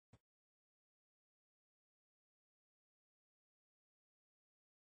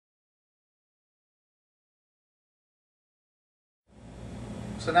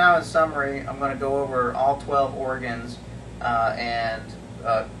So now in summary, I'm going to go over all 12 organs and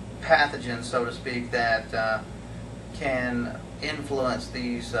pathogens, so to speak, that can influence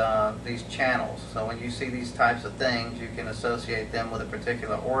these channels. So when you see these types of things, you can associate them with a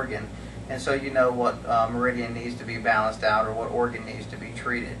particular organ, and so you know what meridian needs to be balanced out or what organ needs to be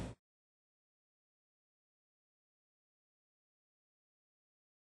treated.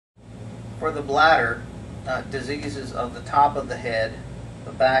 For the bladder, diseases of the top of the head,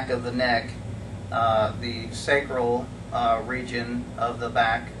 the back of the neck, the sacral region of the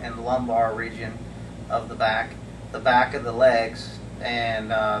back, and the lumbar region of the back of the legs, and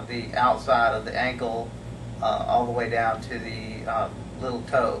the outside of the ankle all the way down to the little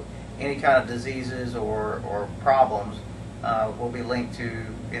toe. Any kind of diseases or problems will be linked to,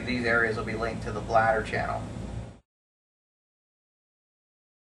 in these areas, will be linked to the bladder channel.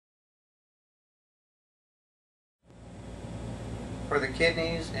 For the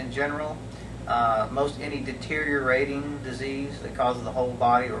kidneys in general, most any deteriorating disease that causes the whole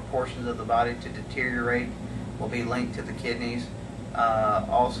body or portions of the body to deteriorate will be linked to the kidneys.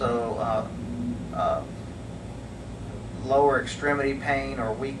 Also, lower extremity pain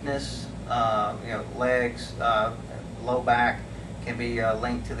or weakness, legs, low back, can be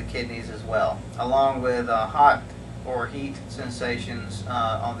linked to the kidneys as well, along with hot or heat sensations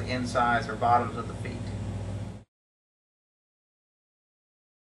on the insides or bottoms of the feet.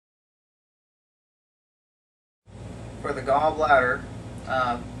 For the gallbladder,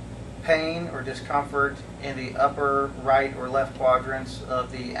 pain or discomfort in the upper right or left quadrants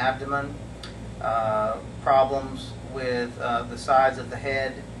of the abdomen, problems with the sides of the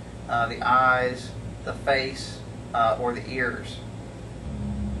head, the eyes, the face, or the ears,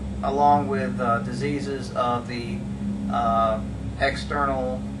 along with diseases of the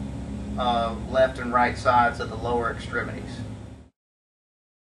external left and right sides of the lower extremities.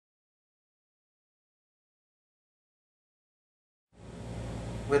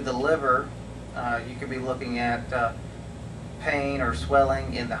 With the liver, you could be looking at pain or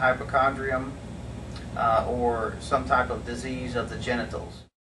swelling in the hypochondrium or some type of disease of the genitals.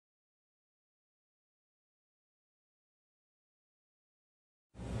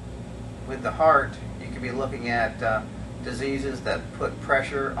 With the heart, you could be looking at diseases that put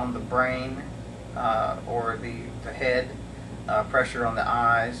pressure on the brain or the head, pressure on the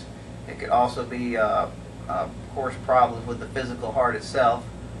eyes. It could also be, of course, problems with the physical heart itself,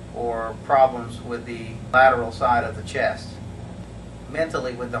 or problems with the lateral side of the chest.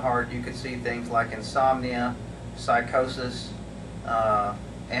 Mentally, with the heart, you could see things like insomnia, psychosis,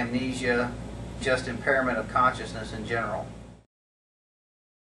 amnesia, just impairment of consciousness in general.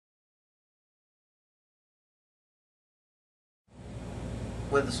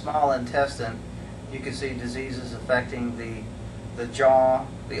 With the small intestine, you can see diseases affecting the jaw,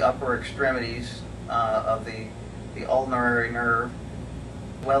 the upper extremities of the ulnar nerve,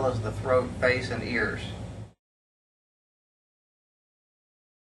 as well as the throat, face, and ears.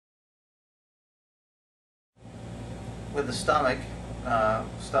 With the stomach,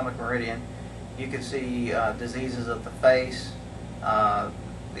 stomach meridian, you can see diseases of the face,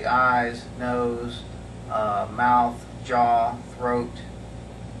 the eyes, nose, mouth, jaw, throat,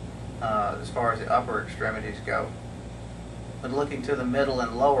 as far as the upper extremities go. When looking to the middle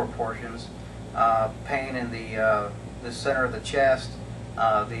and lower portions, pain in the center of the chest,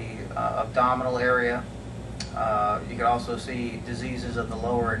 the abdominal area. You can also see diseases of the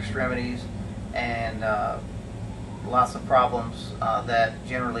lower extremities, and lots of problems that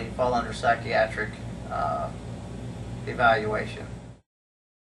generally fall under psychiatric evaluation.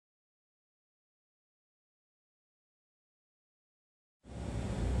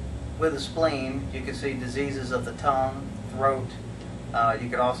 With the spleen, you can see diseases of the tongue, throat. You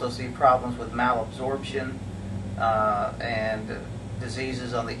could also see problems with malabsorption and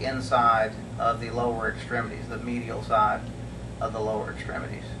diseases on the inside of the lower extremities, the medial side of the lower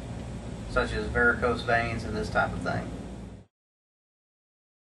extremities, such as varicose veins and this type of thing.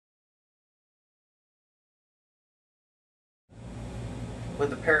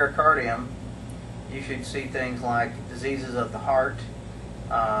 With the pericardium, you should see things like diseases of the heart,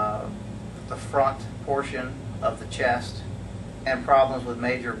 the front portion of the chest, and problems with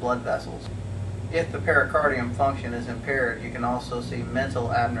major blood vessels. If the pericardium function is impaired, you can also see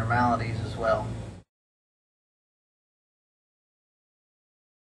mental abnormalities as well.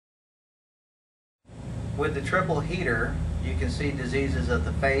 With the triple heater, you can see diseases of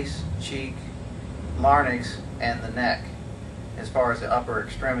the face, cheek, larynx, and the neck, as far as the upper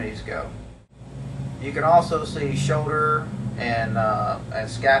extremities go. You can also see shoulder and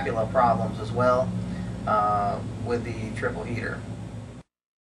scapula problems as well with the triple heater.